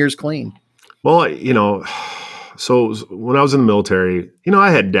get 10 years clean? Well, so when I was in the military, I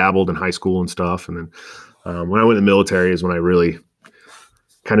had dabbled in high school and stuff. And then when I went in the military is when I really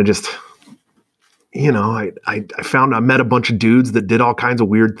kind of just, I found I met a bunch of dudes that did all kinds of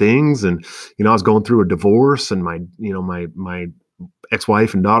weird things. And, I was going through a divorce and my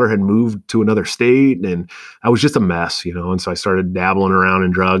ex-wife and daughter had moved to another state and I was just a mess, and so I started dabbling around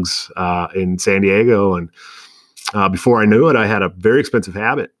in drugs in San Diego. And before I knew it, I had a very expensive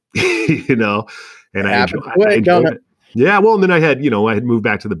habit, and I enjoyed it. Yeah. Well, and then I had moved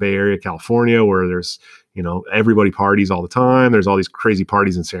back to the Bay Area, California, where there's, everybody parties all the time. There's all these crazy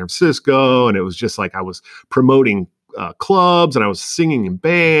parties in San Francisco. And it was just like I was promoting clubs and I was singing in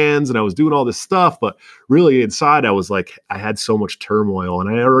bands and I was doing all this stuff. But really inside, I was like, I had so much turmoil and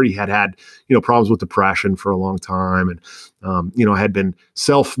I already had problems with depression for a long time. And, I had been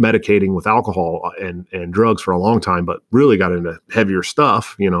self-medicating with alcohol and drugs for a long time, but really got into heavier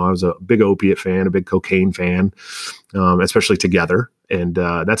stuff. I was a big opiate fan, a big cocaine fan, especially together. And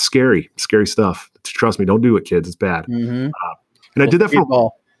that's scary stuff. Trust me, don't do it, kids. It's bad. Mm-hmm. And I did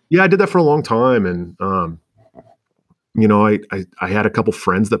that I did that for a long time. And, I had a couple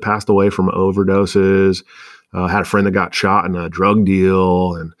friends that passed away from overdoses. Had a friend that got shot in a drug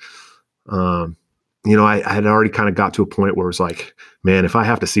deal. And, I had already kind of got to a point where it was like, man, if I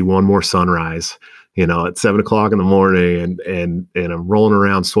have to see one more sunrise, at 7:00 in the morning and I'm rolling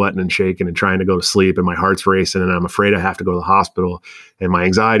around sweating and shaking and trying to go to sleep and my heart's racing and I'm afraid I have to go to the hospital and my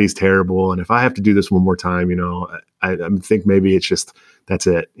anxiety is terrible. And if I have to do this one more time, I think maybe it's just, that's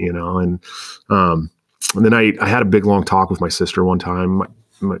it, and then I had a big, long talk with my sister one time.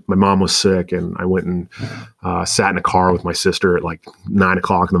 My mom was sick and I went and sat in a car with my sister at like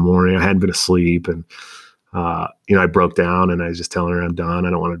 9:00 in the morning. I hadn't been asleep and, I broke down and I was just telling her I'm done. I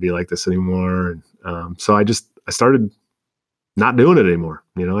don't want to be like this anymore. And so I started not doing it anymore.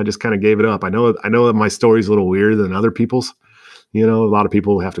 I just kind of gave it up. I know that my story's a little weirder than other people's. A lot of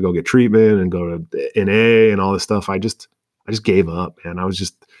people have to go get treatment and go to NA and all this stuff. I just gave up, man. I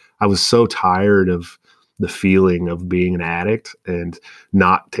was so tired of the feeling of being an addict and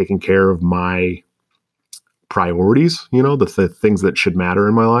not taking care of my priorities, the things that should matter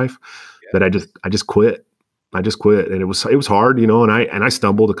in my life, that I just quit. I just quit. And it was hard, and I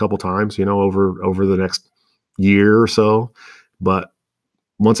stumbled a couple times, over the next year or so, but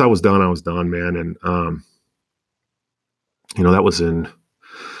once I was done, man. And, that was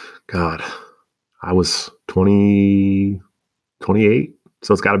I was 28.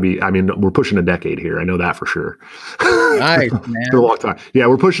 So it's got to be, we're pushing a decade here. I know that for sure. Nice, man. For a long time. Yeah,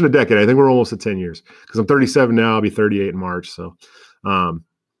 we're pushing a decade. I think we're almost at 10 years because I'm 37 now. I'll be 38 in March. So, and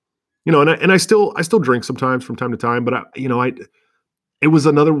I still drink sometimes from time to time, but drinking was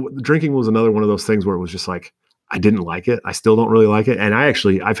another one of those things where it was just like, I didn't like it. I still don't really like it. And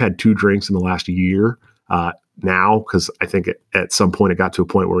I've had 2 drinks in the last year now, because I think at some point it got to a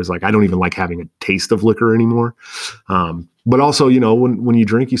point where it's like, I don't even like having a taste of liquor anymore. But also, when you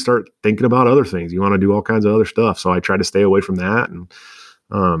drink, you start thinking about other things. You want to do all kinds of other stuff. So I try to stay away from that. And,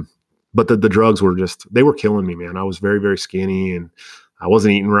 but the drugs they were killing me, man. I was very, very skinny and I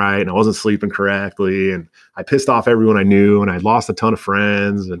wasn't eating right and I wasn't sleeping correctly. And I pissed off everyone I knew and I lost a ton of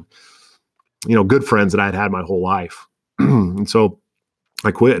friends and, good friends that I'd had my whole life. And so I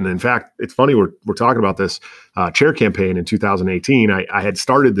quit. And in fact, it's funny, we're talking about this chair campaign in 2018. I had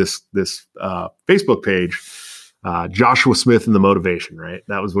started this Facebook page Joshua Smith and the Motivation, right?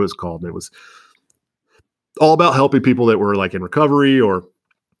 That was what it's called. And it was all about helping people that were like in recovery or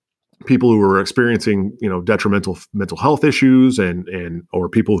people who were experiencing, detrimental mental health issues and or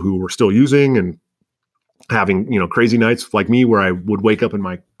people who were still using and having, crazy nights like me where I would wake up in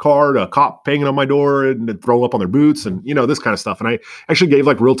my car to a cop banging on my door and throw up on their boots and, this kind of stuff. And I actually gave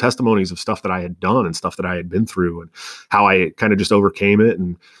like real testimonies of stuff that I had done and stuff that I had been through and how I kind of just overcame it.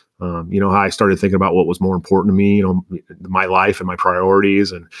 And, how I started thinking about what was more important to me, my life and my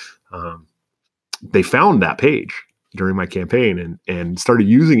priorities. And they found that page during my campaign and started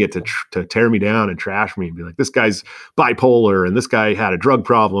using it to tear me down and trash me and be like, this guy's bipolar and this guy had a drug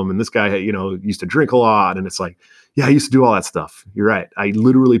problem and this guy, used to drink a lot. And it's like, yeah, I used to do all that stuff. You're right. I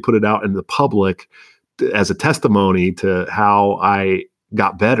literally put it out in the public as a testimony to how I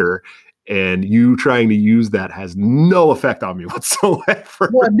got better. And you trying to use that has no effect on me whatsoever.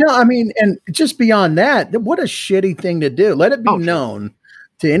 Well, no, I mean, and just beyond that, what a shitty thing to do. Let it be known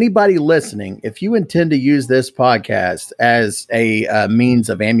to anybody listening, if you intend to use this podcast as a means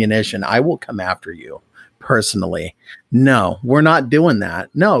of ammunition, I will come after you personally. No, we're not doing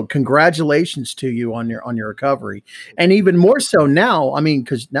that. No, congratulations to you on your recovery. And even more so now, I mean,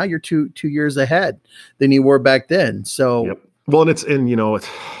 because now you're two years ahead than you were back then. So, yep. Well, and it's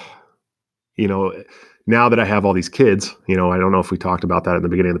now that I have all these kids, I don't know if we talked about that in the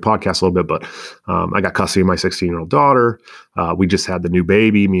beginning of the podcast a little bit, but I got custody of my 16-year-old daughter. We just had the new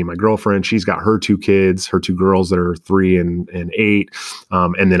baby, me and my girlfriend. She's got her two kids, her two girls that are 3 and 8.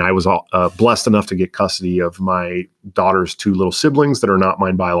 And then I was blessed enough to get custody of my daughter's 2 little siblings that are not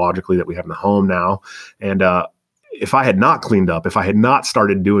mine biologically that we have in the home now. And if I had not cleaned up, if I had not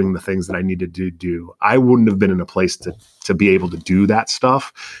started doing the things that I needed to do, I wouldn't have been in a place to be able to do that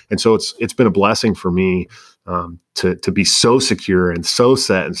stuff. And so it's been a blessing for me to be so secure and so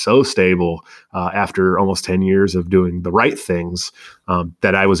set and so stable after almost 10 years of doing the right things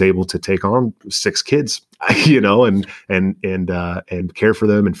that I was able to take on 6 kids, and care for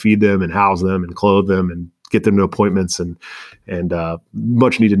them and feed them and house them and clothe them and get them to appointments and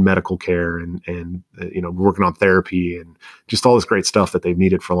much needed medical care and working on therapy and just all this great stuff that they've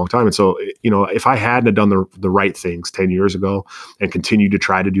needed for a long time. And so, if I hadn't done the right things 10 years ago and continued to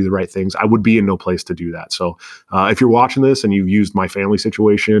try to do the right things, I would be in no place to do that. So if you're watching this and you've used my family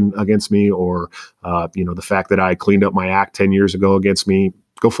situation against me or, the fact that I cleaned up my act 10 years ago against me,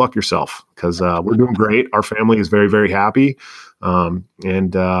 go fuck yourself because we're doing great. Our family is very, very happy. And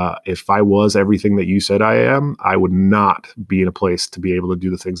if I was everything that you said I am, I would not be in a place to be able to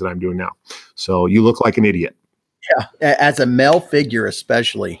do the things that I'm doing now. So you look like an idiot. Yeah. As a male figure,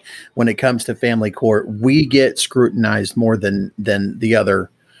 especially when it comes to family court, we get scrutinized more than the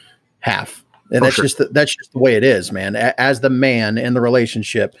other half. And that's just the way it is, man. As the man in the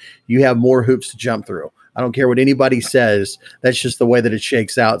relationship, you have more hoops to jump through. I don't care what anybody says. That's just the way that it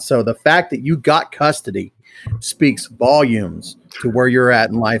shakes out. So the fact that you got custody speaks volumes to where you're at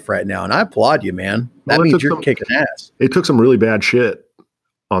in life right now. And I applaud you, man. That means you're kicking ass. It took some really bad shit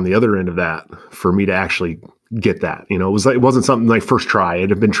on the other end of that for me to actually get that. It wasn't something like first try. It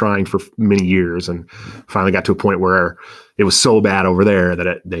had been trying for many years and finally got to a point where it was so bad over there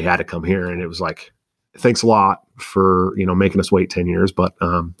that they had to come here. And it was like, thanks a lot for, making us wait 10 years, but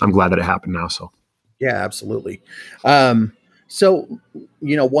I'm glad that it happened now. So. Yeah, absolutely. So,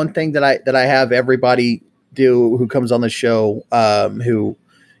 one thing that I have everybody do who comes on the show, who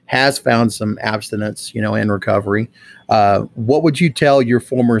has found some abstinence, in recovery, what would you tell your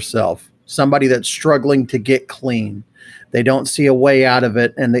former self, somebody that's struggling to get clean? They don't see a way out of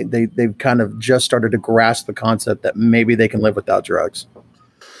it. And they've kind of just started to grasp the concept that maybe they can live without drugs.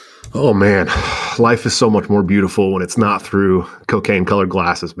 Oh man, life is so much more beautiful when it's not through cocaine colored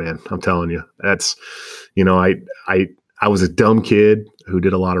glasses, man. I'm telling you, that's, I was a dumb kid who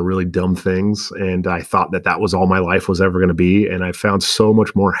did a lot of really dumb things. And I thought that was all my life was ever going to be. And I found so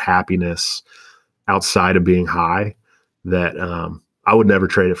much more happiness outside of being high that, I would never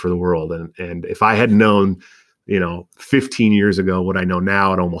trade it for the world. And if I had known, 15 years ago, what I know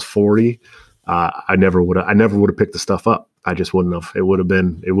now at almost 40, I never would have picked the stuff up. I just wouldn't have. It would have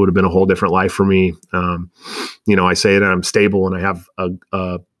been a whole different life for me. I say that I'm stable and I have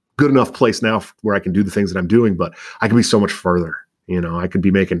a good enough place now where I can do the things that I'm doing, but I can be so much further. I could be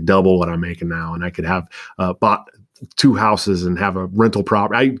making double what I'm making now, and I could have bought 2 houses and have a rental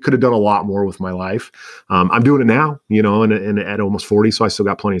property. I could have done a lot more with my life. I'm doing it now, and at almost 40, so I still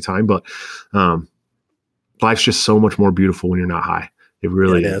got plenty of time. But life's just so much more beautiful when you're not high. It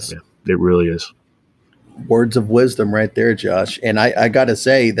really is. Man. It really is. Words of wisdom right there, Josh. And I got to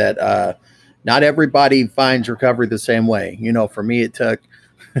say that not everybody finds recovery the same way. For me, it took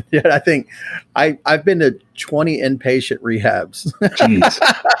Yeah, I think I've been to 20 inpatient rehabs. Jeez.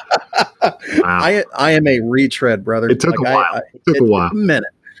 Wow. I am a retread, brother. It took a while. It took a while. A minute.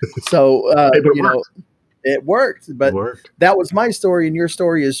 So Hey, but it you worked. know, it worked. But It worked. that was my story, and your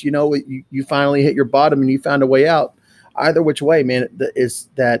story is, you finally hit your bottom and you found a way out. Either which way, man, is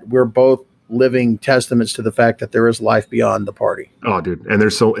that we're both living testaments to the fact that there is life beyond the party. Oh, dude, and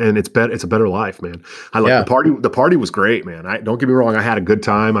it's a better life, man. I like Yeah. the party. The party was great, man. Don't get me wrong. I had a good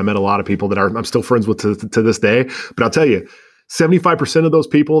time. I met a lot of people that I'm still friends with to this day. But I'll tell you, 75% of those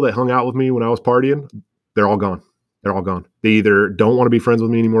people that hung out with me when I was partying, they're all gone. They're all gone. They either don't want to be friends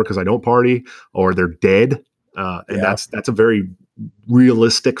with me anymore because I don't party, or they're dead. And that's a very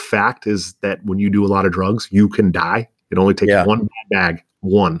realistic fact, is that when you do a lot of drugs, you can die. It only takes one bad bag.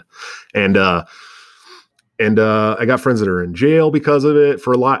 One. And I got friends that are in jail because of it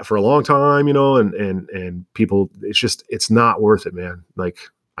for a long time, and people, it's not worth it, man. Like,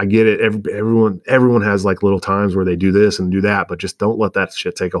 I get it. Everyone has like little times where they do this and do that, but just don't let that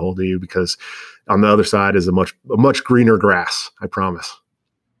shit take a hold of you, because on the other side is a much greener grass. I promise.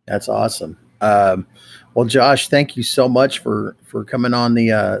 That's awesome. Well, Josh, thank you so much for coming on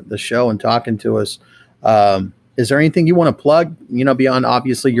the show and talking to us. Is there anything you want to plug? Beyond,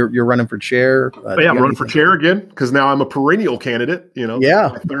 obviously you're running for chair. I'm running for chair again because now I'm a perennial candidate.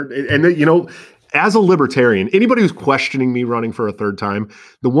 Yeah. As a libertarian, anybody who's questioning me running for a third time,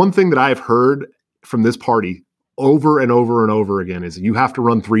 the one thing that I have heard from this party over and over and over again is you have to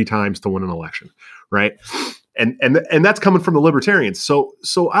run 3 times to win an election, right? And that's coming from the libertarians. So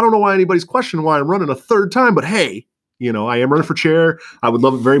I don't know why anybody's questioning why I'm running a third time, but hey. I am running for chair. I would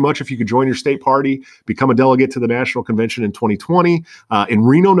love it very much if you could join your state party, become a delegate to the national convention in 2020 in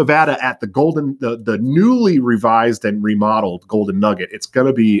Reno, Nevada, at the newly revised and remodeled Golden Nugget. It's going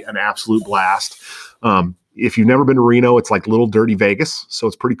to be an absolute blast. If you've never been to Reno, it's like little dirty Vegas, so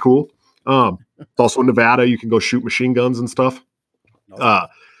it's pretty cool. It's also in Nevada. You can go shoot machine guns and stuff.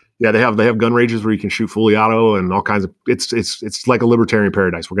 Yeah, they have gun ranges where you can shoot fully auto and all kinds of. It's like a libertarian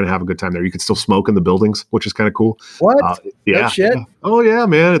paradise. We're gonna have a good time there. You can still smoke in the buildings, which is kind of cool. What? Yeah. No shit. Yeah. Oh yeah,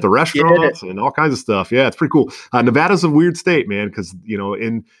 man! At the restaurants and all kinds of stuff. Yeah, it's pretty cool. Nevada's a weird state, man, because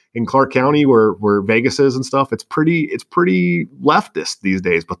in Clark County where Vegas is and stuff, it's pretty leftist these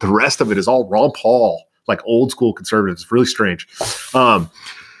days. But the rest of it is all Ron Paul, like old school conservatives. It's really strange.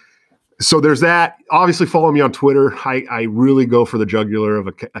 So there's that. Obviously, follow me on Twitter. I really go for the jugular of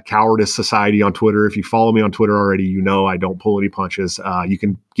a cowardice society on Twitter. If you follow me on Twitter already, I don't pull any punches. You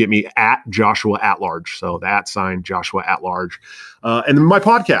can get me at Joshua at Large. So that sign Joshua at Large. And then my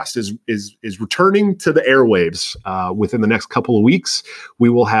podcast is returning to the airwaves within the next couple of weeks.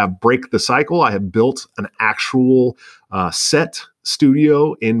 We will have Break the Cycle. I have built an actual set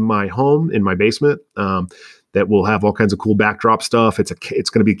studio in my home, in my basement. That will have all kinds of cool backdrop stuff. It's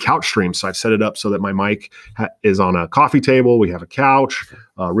going to be couch stream. So I've set it up so that my mic is on a coffee table. We have a couch,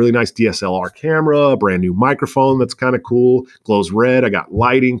 a really nice DSLR camera, a brand new microphone that's kind of cool, glows red. I got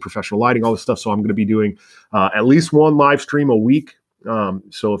lighting, professional lighting, all this stuff. So I'm going to be doing at least one live stream a week.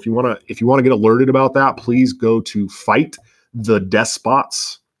 So if you want to get alerted about that, please go to Fight the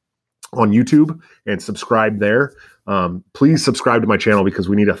Despots on YouTube and subscribe there. Please subscribe to my channel because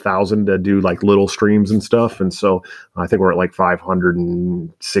we need 1,000 to do like little streams and stuff. And so I think we're at like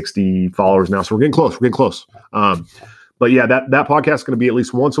 560 followers now. So we're getting close. But yeah, that podcast is going to be at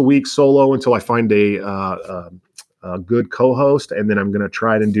least once a week solo until I find a good co-host. And then I'm going to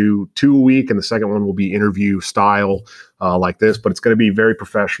try and do 2 a week. And the second one will be interview style like this, but it's going to be very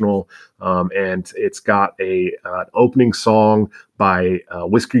professional. And it's got an opening song by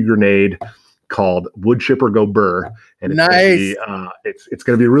Whiskey Grenade called Wood Chipper Go Burr. And it's nice. It's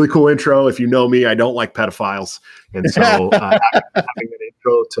going to be a really cool intro. If you know me, I don't like pedophiles. And so having an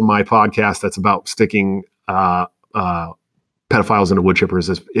intro to my podcast that's about sticking pedophiles into wood chippers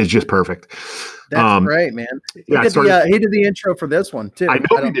is just perfect. That's great, man. He did the intro for this one too. I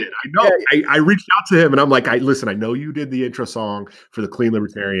know he did. I know. Yeah. I reached out to him and I'm like, listen, I know you did the intro song for the Clean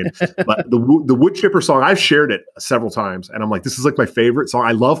Libertarian, but the wood chipper song, I've shared it several times, and I'm like, this is like my favorite song.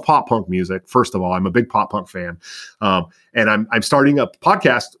 I love pop punk music. First of all, I'm a big pop punk fan, and I'm starting a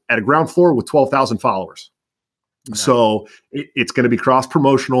podcast at a ground floor with 12,000 followers. No. So it's going to be cross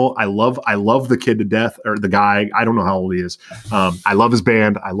promotional. I love the kid to death, or the guy. I don't know how old he is. I love his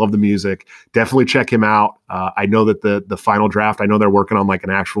band. I love the music. Definitely check him out. I know that the final draft, I know they're working on like an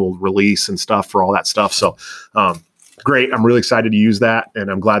actual release and stuff for all that stuff. So great. I'm really excited to use that, and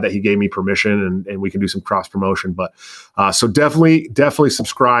I'm glad that he gave me permission, and we can do some cross promotion. But so definitely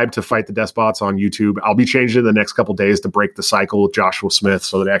subscribe to Fight the Despots on YouTube. I'll be changing it the next couple days to Break the Cycle with Joshua Smith,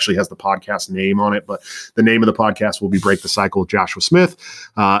 so that it actually has the podcast name on it. But the name of the podcast will be Break the Cycle with Joshua Smith.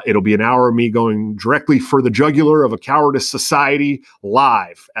 It'll be an hour of me going directly for the jugular of a cowardice society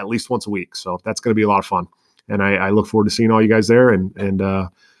live at least once a week. So that's going to be a lot of fun, and I look forward to seeing all you guys there. And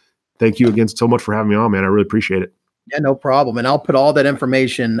thank you again so much for having me on, man. I really appreciate it. Yeah, no problem. And I'll put all that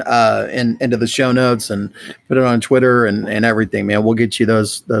information into the show notes and put it on Twitter and everything, man. We'll get you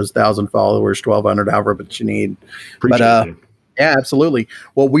those 1,000 followers, 1,200, however much you need. Appreciate it. Yeah, absolutely.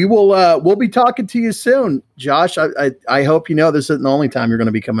 Well, we'll be talking to you soon, Josh. I hope you know this isn't the only time you're going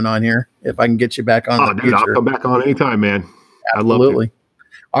to be coming on here. If I can get you back on. Oh, dude, I'll come back on anytime, man. Absolutely. I'd love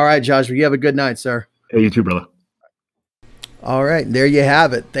to. All right, Josh. Well, you have a good night, sir. Hey, you too, brother. All right, there you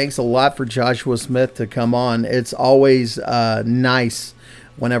have it. Thanks a lot for Joshua Smith to come on. It's always nice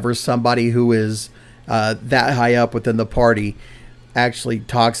whenever somebody who is that high up within the party actually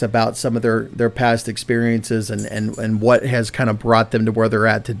talks about some of their past experiences and what has kind of brought them to where they're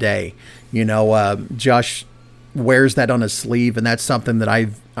at today. You know, Josh wears that on his sleeve, and that's something that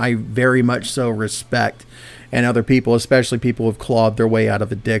I very much so respect, and other people, especially people who've clawed their way out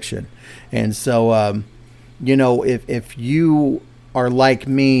of addiction. And so, you know, if you are like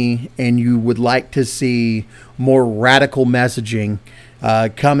me and you would like to see more radical messaging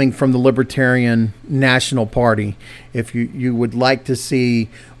coming from the Libertarian National Party, if you would like to see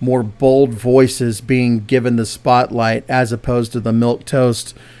more bold voices being given the spotlight as opposed to the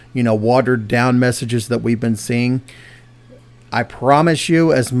milquetoast, you know, watered down messages that we've been seeing, I promise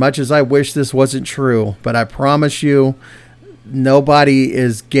you, as much as I wish this wasn't true, but I promise you, nobody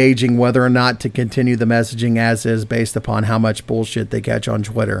is gauging whether or not to continue the messaging as is based upon how much bullshit they catch on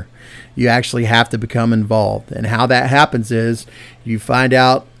Twitter. You actually have to become involved. And how that happens is you find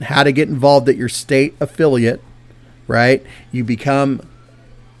out how to get involved at your state affiliate, right? You become,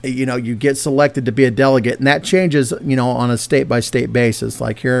 you know, you get selected to be a delegate, and that changes, you know, on a state by state basis.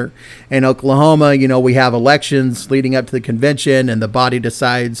 Like here in Oklahoma, you know, we have elections leading up to the convention, and the body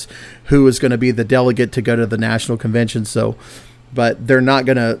decides who is going to be the delegate to go to the national convention. So, but they're not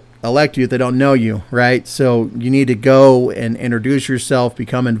going to elect you if they don't know you, right? So you need to go and introduce yourself,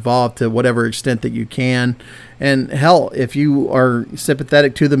 become involved to whatever extent that you can. And hell, if you are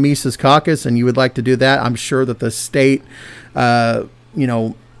sympathetic to the Mises Caucus and you would like to do that, I'm sure that the state,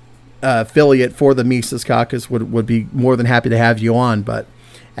 affiliate for the Mises Caucus would be more than happy to have you on. But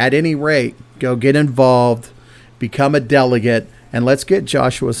at any rate, go get involved, become a delegate, and let's get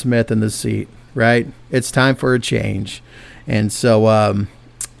Joshua Smith in the seat, right? It's time for a change. And so,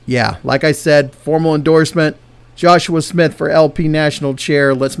 yeah, like I said, formal endorsement, Joshua Smith for LP National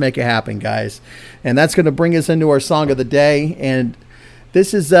Chair. Let's make it happen, guys. And that's going to bring us into our song of the day. And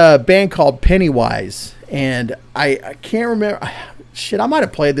this is a band called Pennywise. And I can't remember. Shit, I might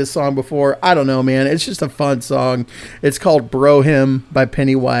have played this song before. I don't know, man. It's just a fun song. It's called Bro Hymn by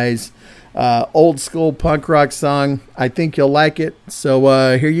Pennywise. Old school punk rock song. I think you'll like it.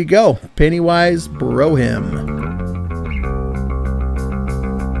 So here you go. Pennywise, Bro Hymn.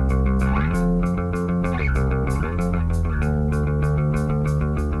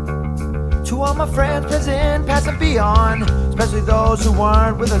 To all my friends, present, past and beyond, especially those who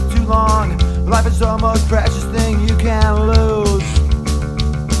weren't with us too long. Life is the most precious thing you can lose.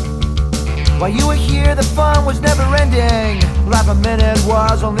 While you were here, the fun was never ending. Life a minute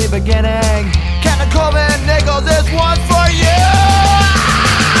was only beginning. Captain Coleman Nichols, this one's for you!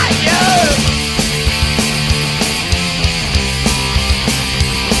 Yeah!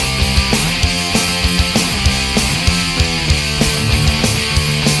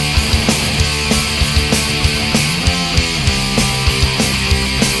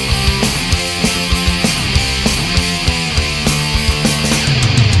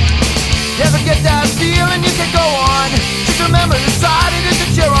 Get that feeling you can go on. Just remember the side it is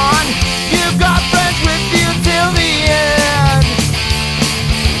that you're on. You've got friends with you till the end.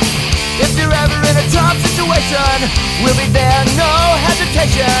 If you're ever in a tough situation, we'll be there, no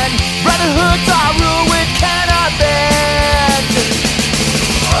hesitation. Brotherhood's our rule, we cannot bend.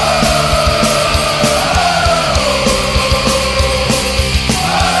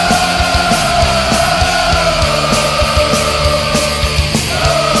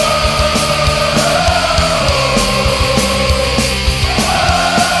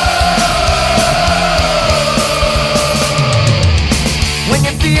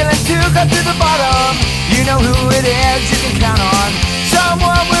 To the bottom, you know who it is you can count on.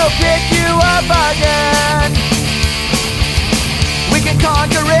 Someone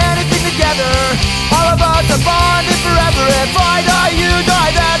bonded forever. If I die, you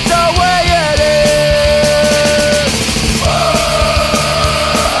die, that's the way it is.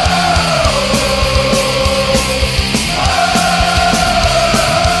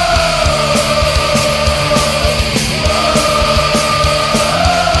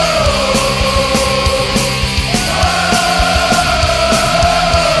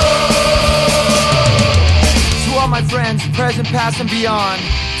 To all my friends, present, past, and beyond.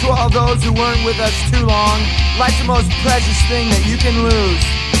 To all those who weren't with us too long, life's the most precious thing that you can lose.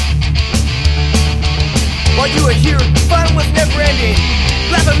 While you were here, fun was never ending.